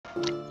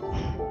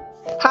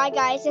Hi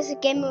guys, this is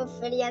Gamer with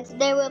Freddy, and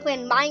today we're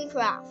playing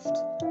Minecraft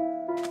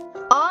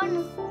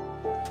on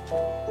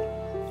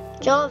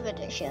Java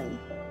Edition.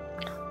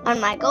 And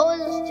my goal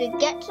is to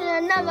get to the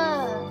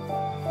Nether.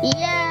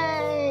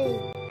 Yay!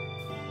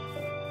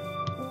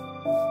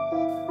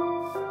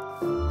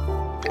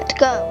 Let's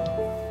go.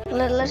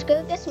 Let's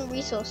go get some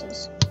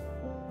resources.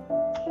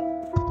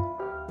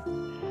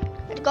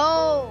 Let's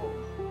go.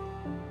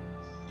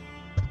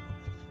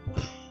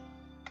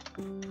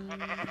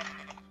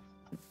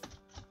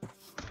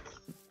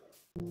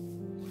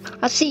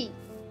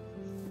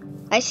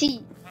 I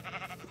see.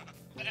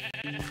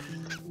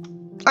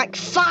 Like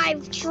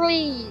 5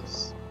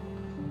 trees.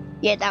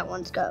 Yeah, that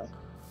one's go.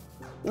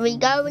 We're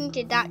going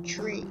to that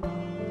tree.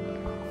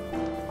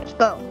 Let's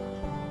go.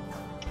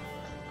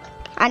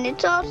 And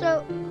it's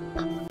also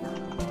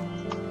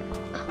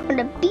on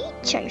the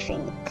beach, I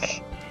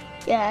think.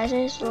 Yeah, it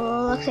is,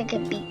 looks like a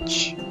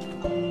beach.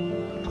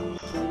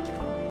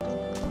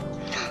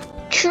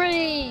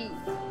 Tree!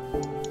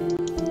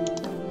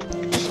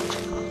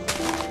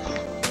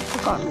 I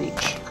can't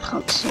reach,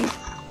 can't see.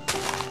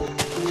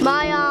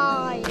 My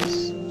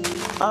eyes!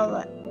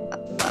 Alright.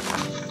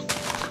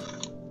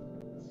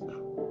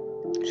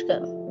 Let's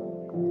go.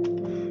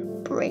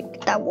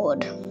 Break that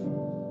wood.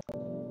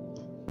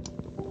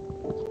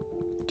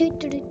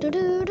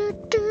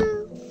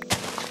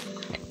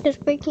 Just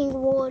breaking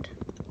wood.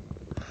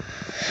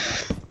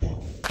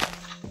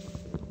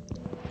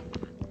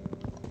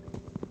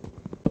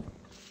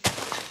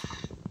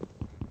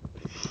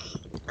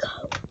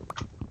 Go.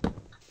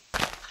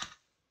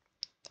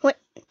 Wait,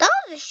 that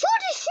was the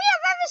shortest tree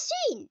I've ever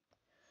seen.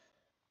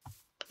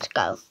 Let's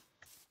go.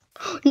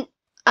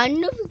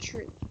 Another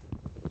tree.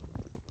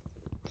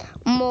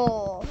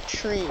 More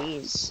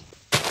trees.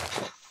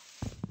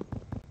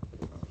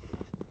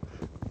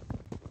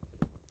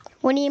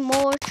 We need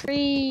more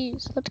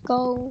trees. Let's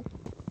go.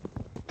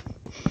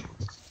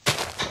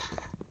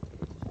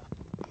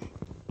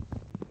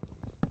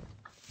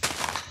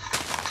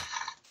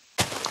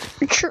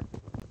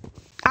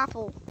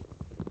 Apple.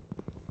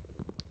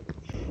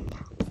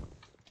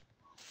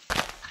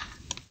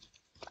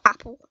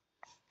 Apple.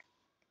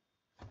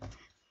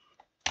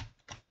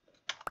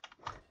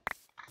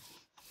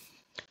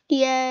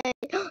 Yay.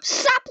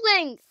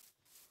 Sapling!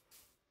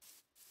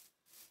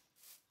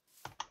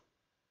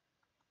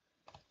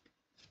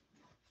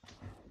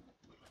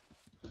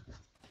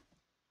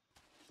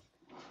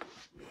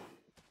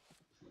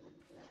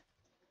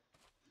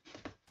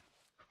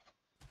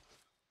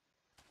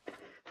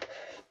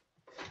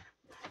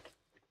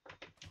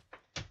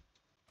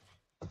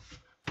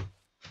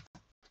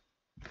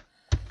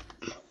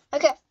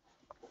 Okay.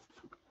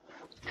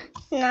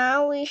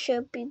 Now we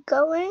should be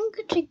going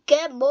to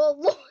get more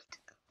wood.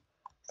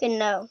 Okay,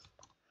 no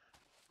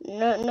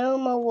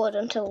more wood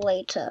until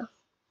later.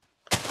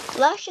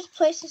 Let's just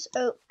place this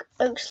oak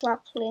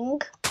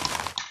sapling.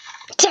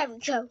 There we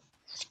go.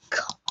 Let's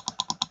go.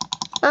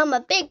 I'm a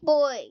big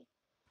boy.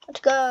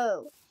 Let's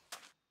go.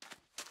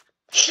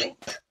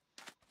 Sheep.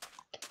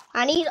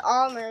 I need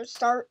armor to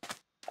start.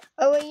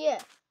 Oh wait,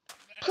 yeah.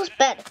 Plus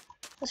bed.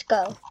 Let's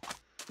go.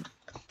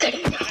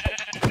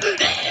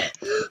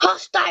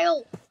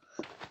 Hostile.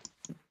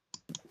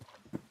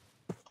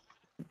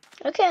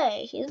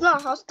 Okay, he's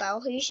not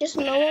hostile. He's just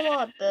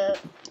normal, but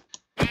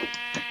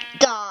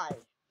die.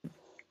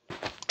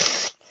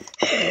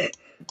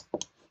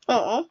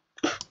 Oh.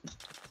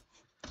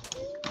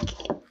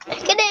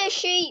 Get there,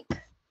 sheep.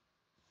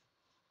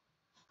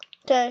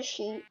 The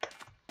sheep.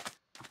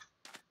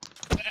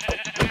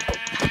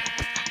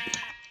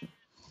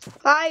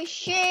 Hi,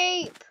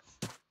 sheep.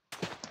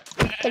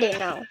 Get it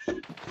now.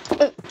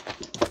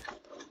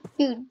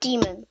 You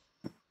demon.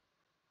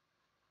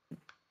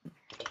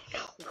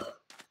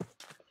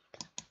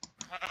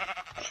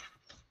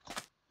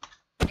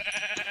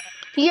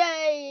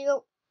 Yay!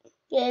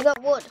 Yeah, you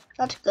got wood.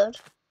 That's good.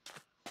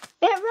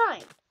 Yeah,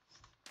 right.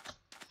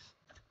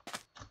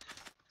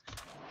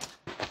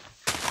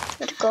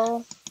 Let's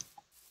go.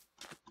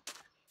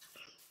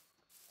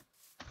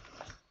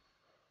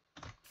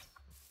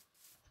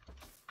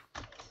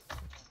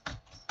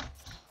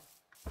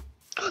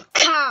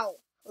 Cow.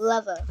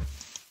 Leather.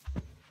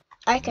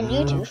 I can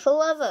use you for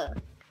leather.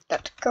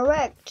 That's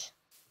correct.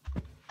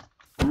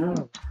 Die.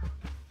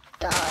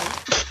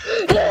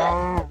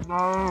 No.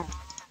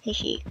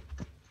 Hihi.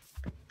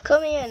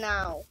 Come here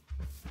now.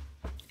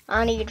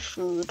 I need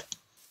food.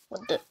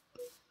 What the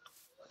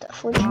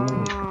food?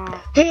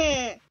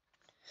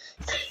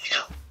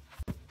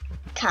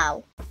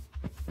 Cow.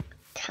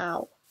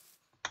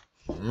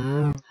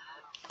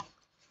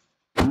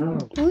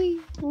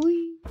 Wee.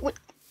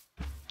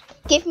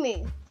 Give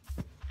me.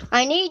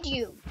 I need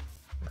you.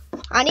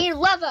 I need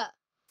leather.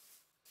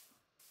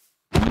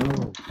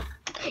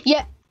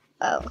 Yeah.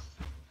 Oh.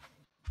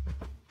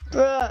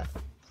 Bruh.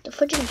 The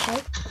fridging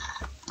help.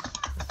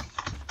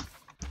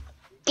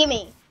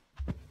 Gimme.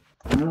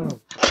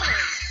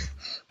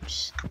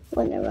 Just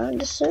went around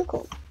the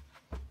circle.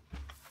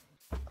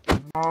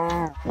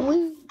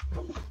 Wee.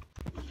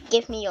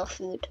 Give me your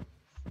food.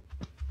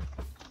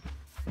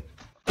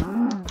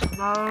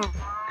 no.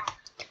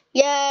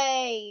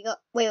 Yay! You got,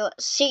 wait,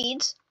 what?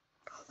 Seeds?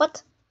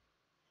 What?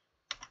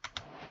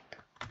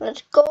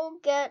 Let's go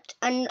get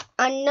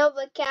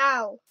another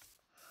cow.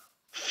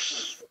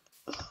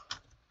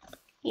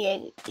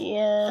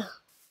 Yeah.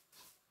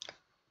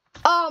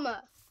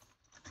 Armor.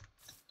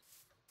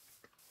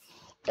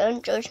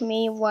 Don't judge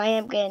me why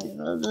I'm getting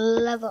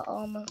leather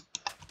armor.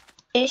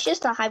 It's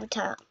just a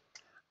habitat.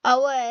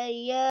 Oh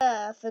wait,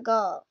 yeah, I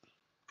forgot.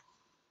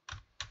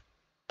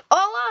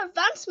 Oh, our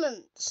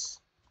advancements.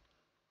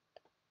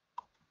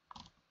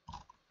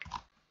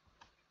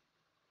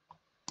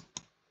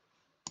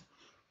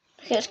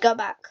 Okay, let's go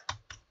back.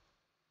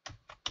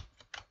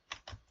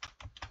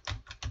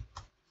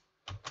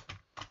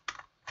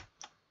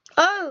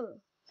 Oh,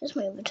 here's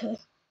my inventory.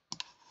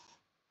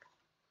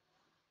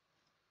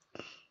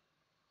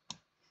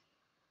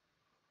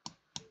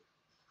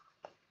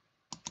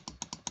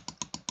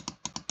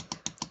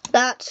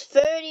 That's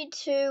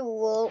 32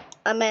 wool.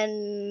 I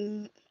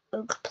mean,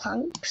 oak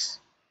planks.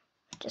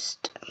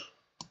 Just.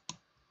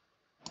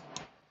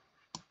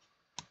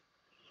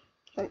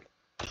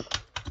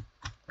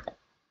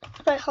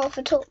 About half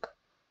a took.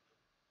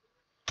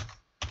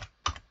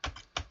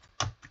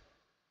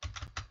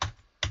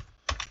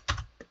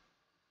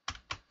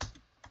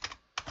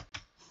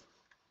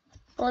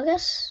 Well, I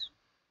guess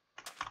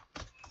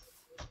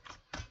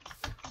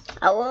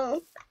I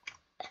won't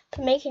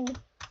be making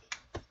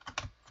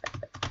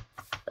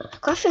a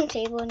crafting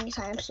table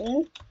anytime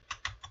soon.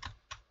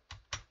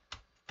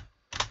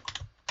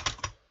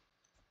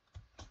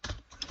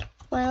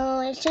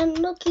 Well, it's a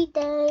lucky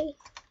day.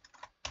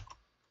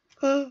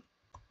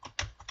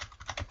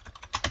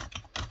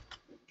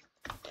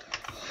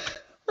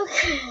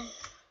 Okay.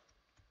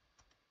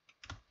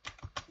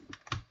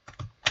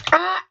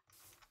 Ah!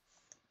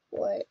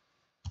 Wait.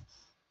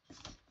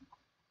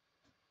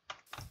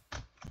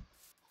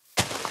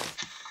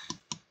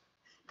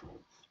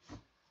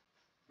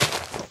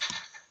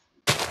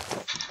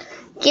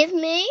 Give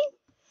me.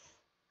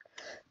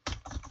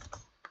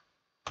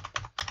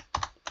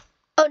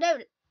 Oh, no.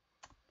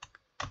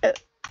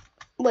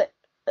 Wait.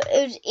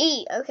 It was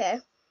E. Okay.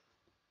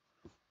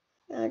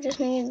 I just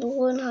need to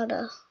learn how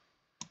to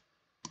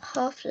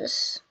half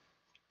this.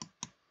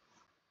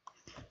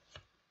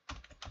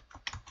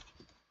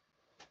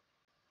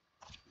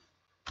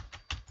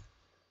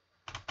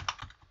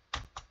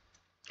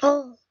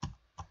 Oh.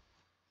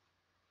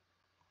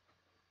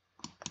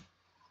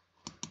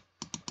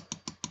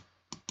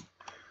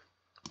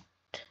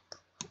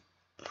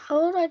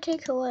 How would I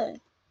take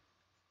away?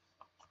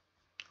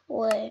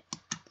 Wait.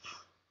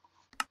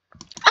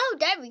 Oh,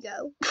 there we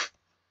go.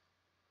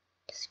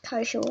 Just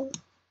casual.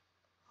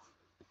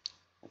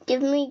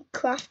 Give me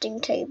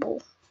crafting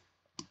table.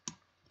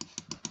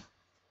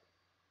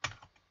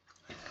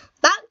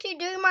 Back to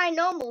doing my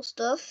normal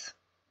stuff.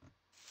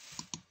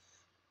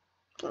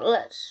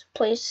 Let's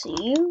place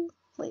you.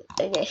 Wait,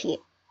 okay,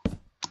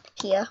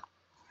 here.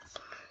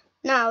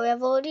 Now we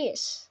have all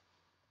this.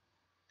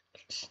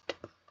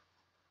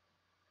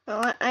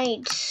 Now I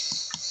need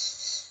steak.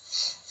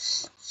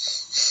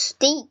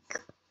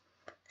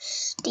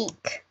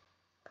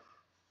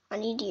 I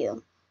need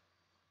you.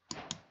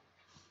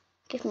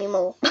 Give me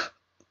more. Oh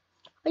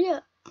yeah.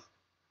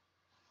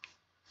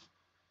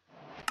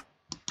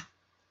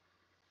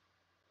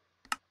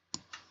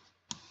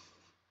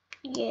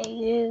 Yeah,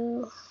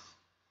 you.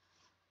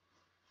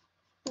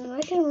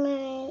 I can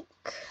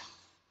make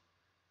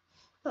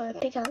a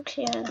pickaxe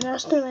here. And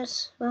that's the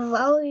most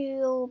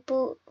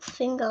valuable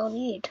thing I'll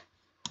need.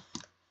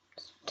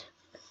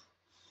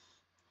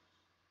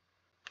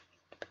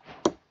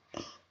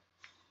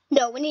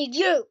 No, we need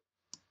you.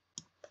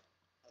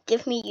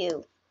 Give me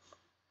you.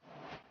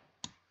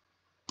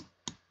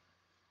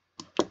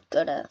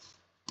 Gotta.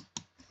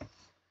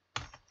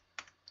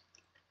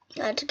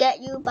 I had to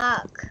get you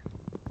back.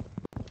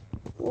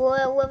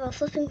 With a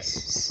flipping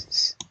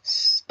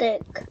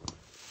stick.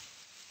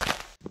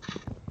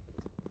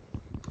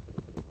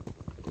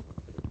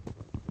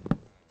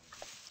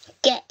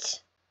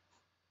 Get.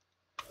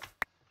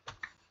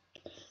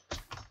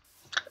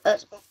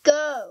 Let's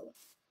go.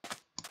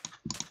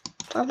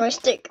 On my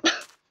stick.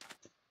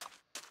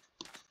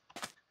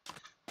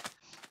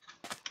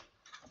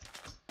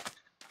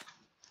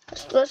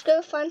 Let's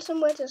go find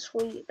somewhere to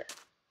sleep.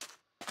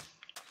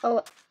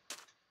 Oh,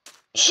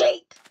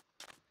 shake.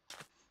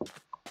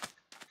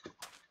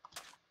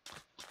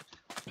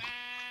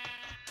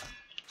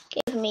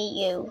 Give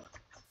me you.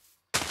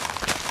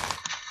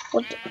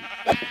 What?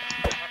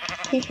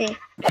 Give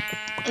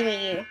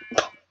me you.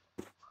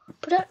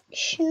 But I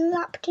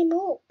slapped him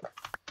up.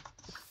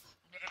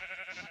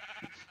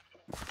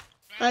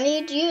 I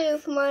need you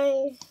for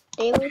my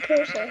daily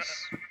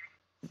process.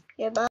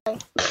 Yeah, bye.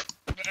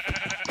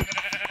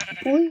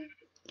 Ooh.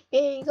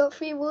 Yeah, you got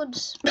 3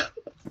 woods.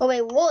 Oh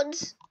wait,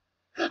 woods?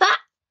 Ah!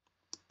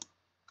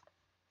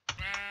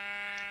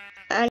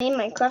 I need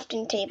my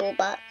crafting table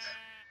back.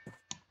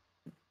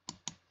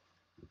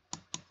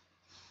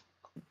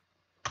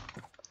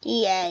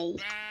 Yay.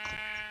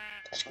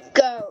 Let's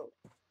go.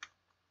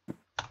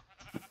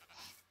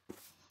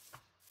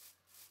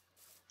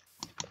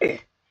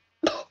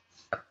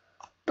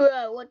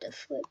 what the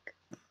flick?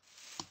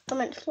 I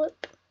meant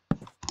flip.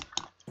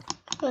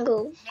 I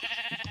go.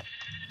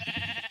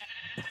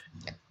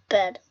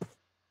 Bed.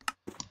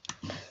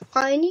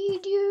 I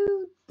need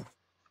you.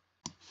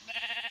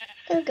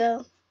 There we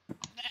go.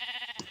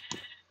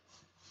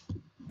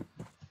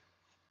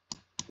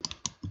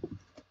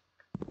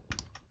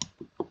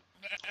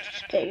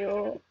 Just get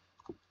your.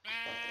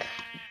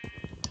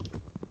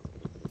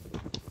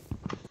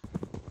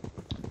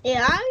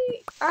 Yeah,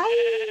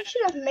 I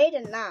should have made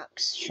an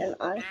axe,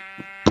 shouldn't I?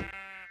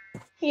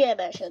 Yeah,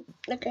 but I should.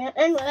 Okay,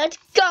 anyway, let's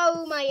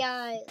go, my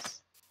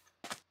eyes.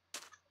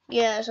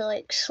 Yeah, so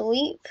like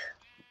sleep.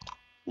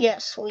 Yeah,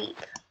 sleep.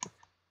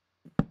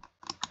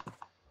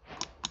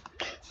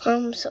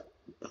 So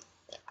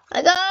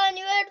I got a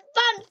new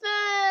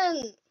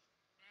advancement.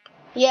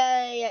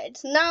 Yeah,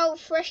 it's now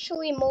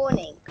freshly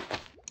morning.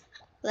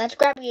 Let's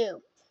grab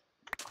you.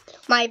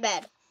 My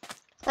bed.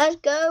 Let's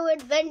go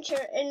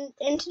adventure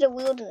into the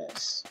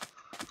wilderness.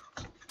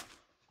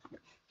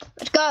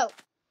 Let's go.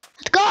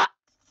 Let's go.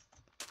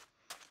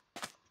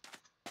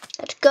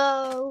 Let's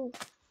go.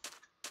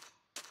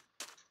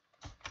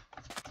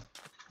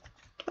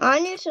 I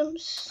need some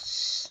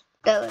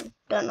stone,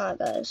 don't I,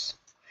 guys?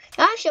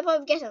 I should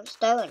probably get some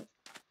stone.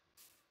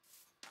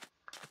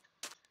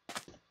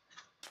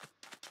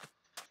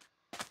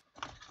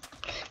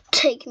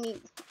 Take me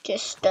to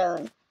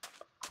stone.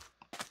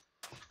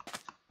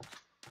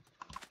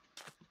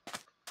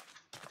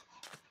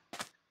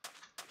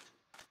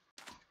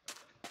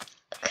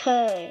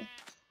 Okay.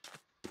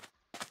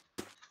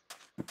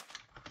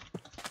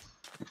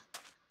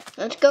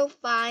 Let's go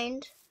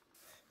find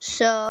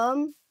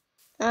some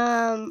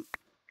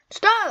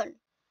stone.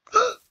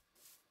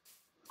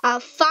 I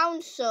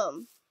found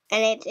some,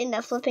 and it's in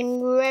the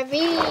flipping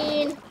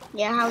ravine.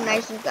 Yeah, how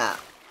nice is that?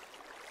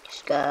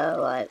 Just go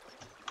like,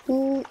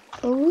 ooh.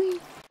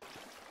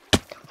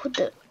 What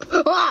the?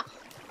 Ah!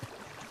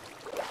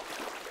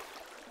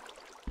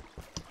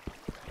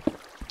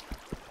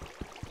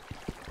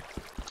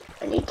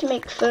 I need to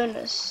make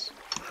furnace.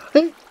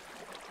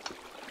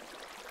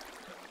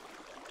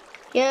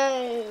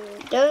 Yo,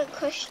 don't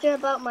question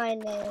about my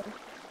name.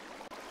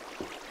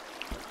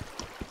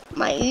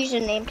 My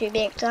username to be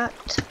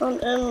exact on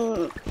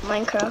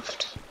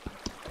Minecraft.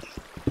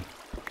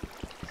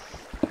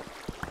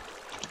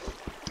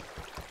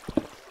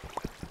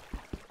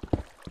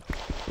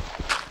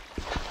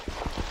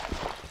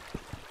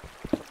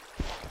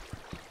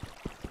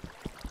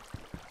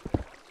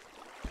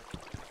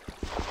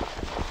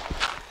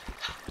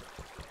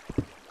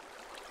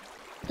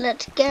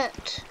 Let's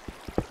get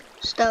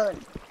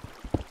stone.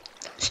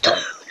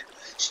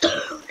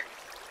 Stone.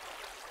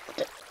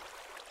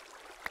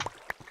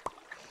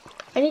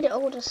 I need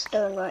all the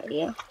stone right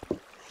here.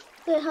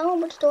 Wait, how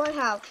much do I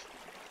have?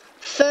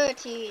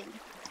 13.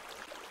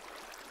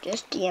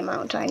 Just the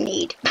amount I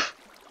need.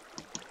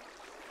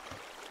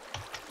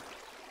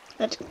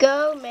 Let's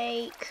go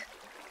make.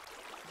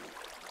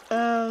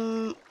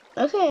 Okay,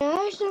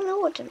 I just don't know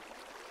what to.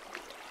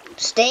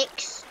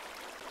 Sticks.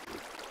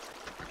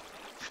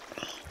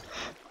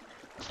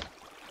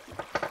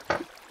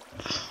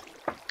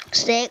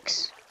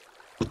 Sticks.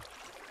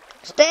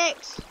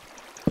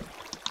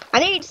 I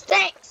need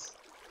sticks.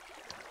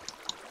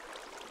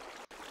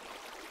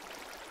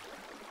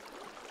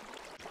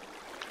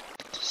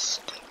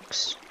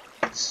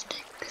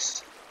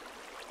 Sticks.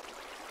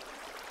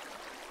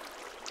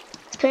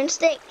 Turn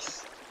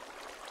sticks.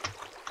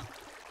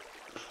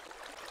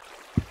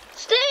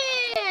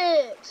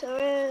 Sticks.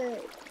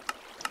 Alright.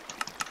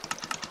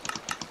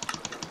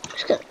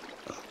 Just go.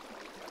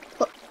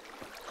 What?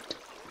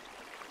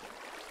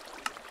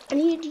 I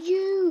need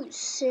you,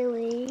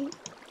 silly.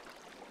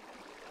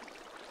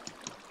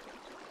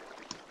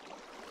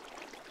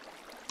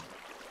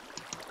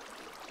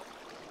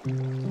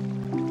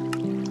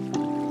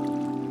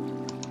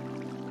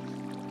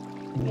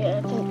 Yeah,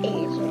 I think 8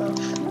 is enough.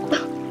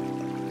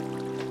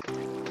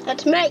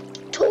 Let's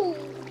make tools.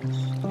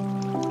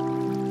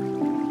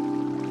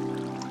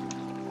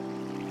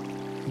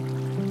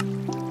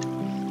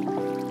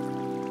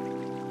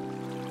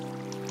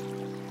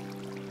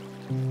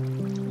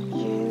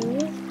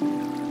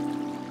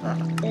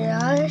 Yeah,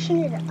 I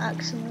actually need an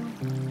axe now.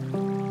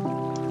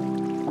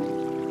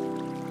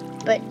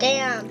 But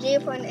damn,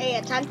 0.8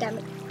 attack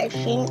damage, I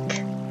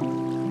think.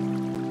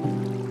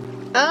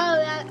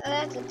 Oh,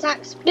 that's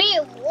attack speed.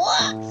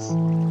 What?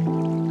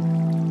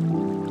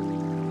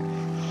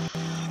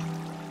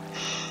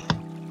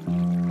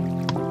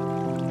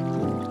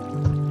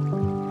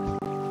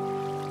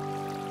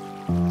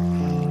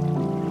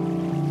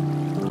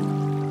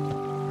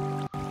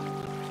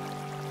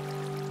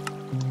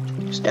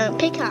 Stone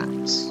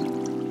pickaxe.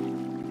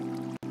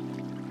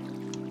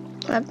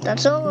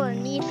 That's all I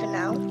need for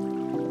now.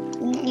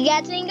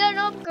 Getting an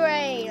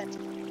upgrade. Let's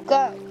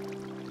go.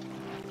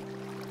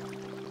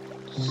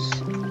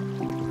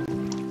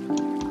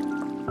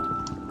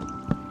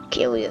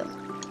 Kill you.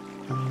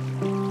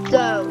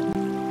 Go.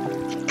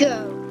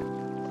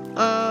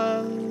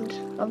 And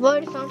I've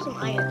already found some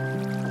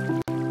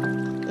iron.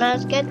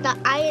 Let's get the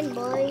iron,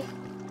 boy.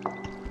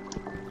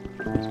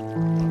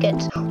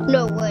 get.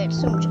 No way,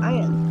 it's so much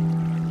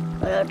iron.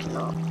 No, it's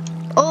not.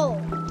 Oh!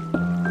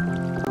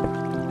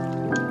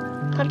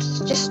 That's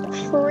just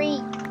free.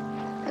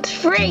 That's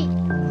free!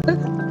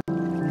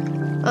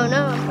 Oh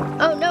no.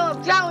 Oh no,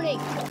 I'm drowning!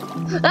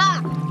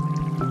 Ah!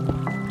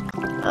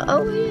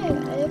 Oh yeah,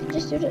 I have to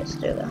just do this.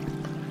 Do that.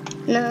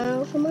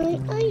 Now for my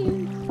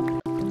iron.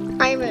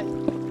 Iron.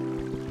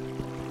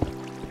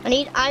 I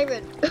need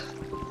iron.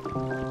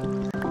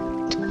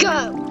 Let's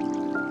go!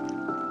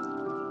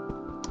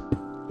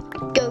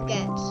 Go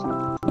get.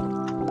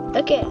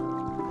 Okay,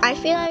 I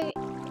feel like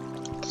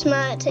this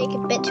might take a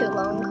bit too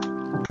long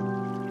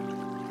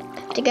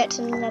to get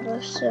to the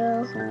nether,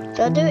 so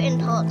I'll do it in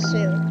part 2.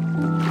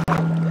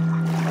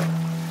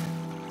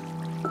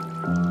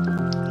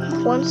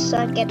 Once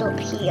I get up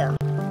here.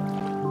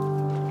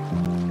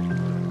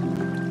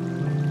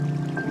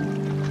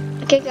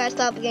 Okay guys,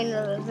 that'll be the end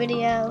of the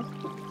video.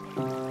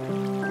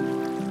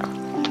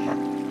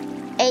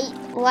 8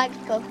 likes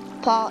for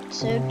part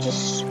 2,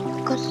 just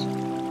because.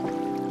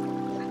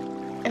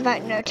 In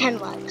fact, no, 10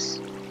 likes.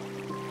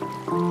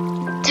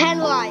 10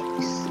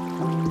 likes!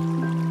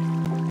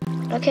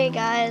 Okay,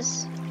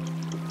 guys.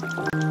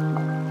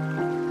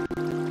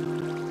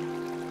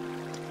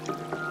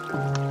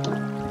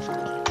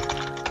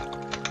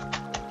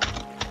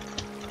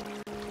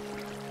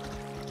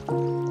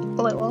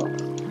 Oh, wait, what?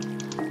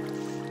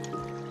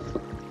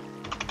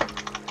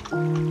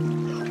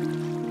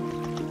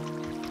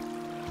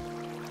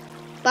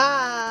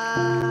 Bye!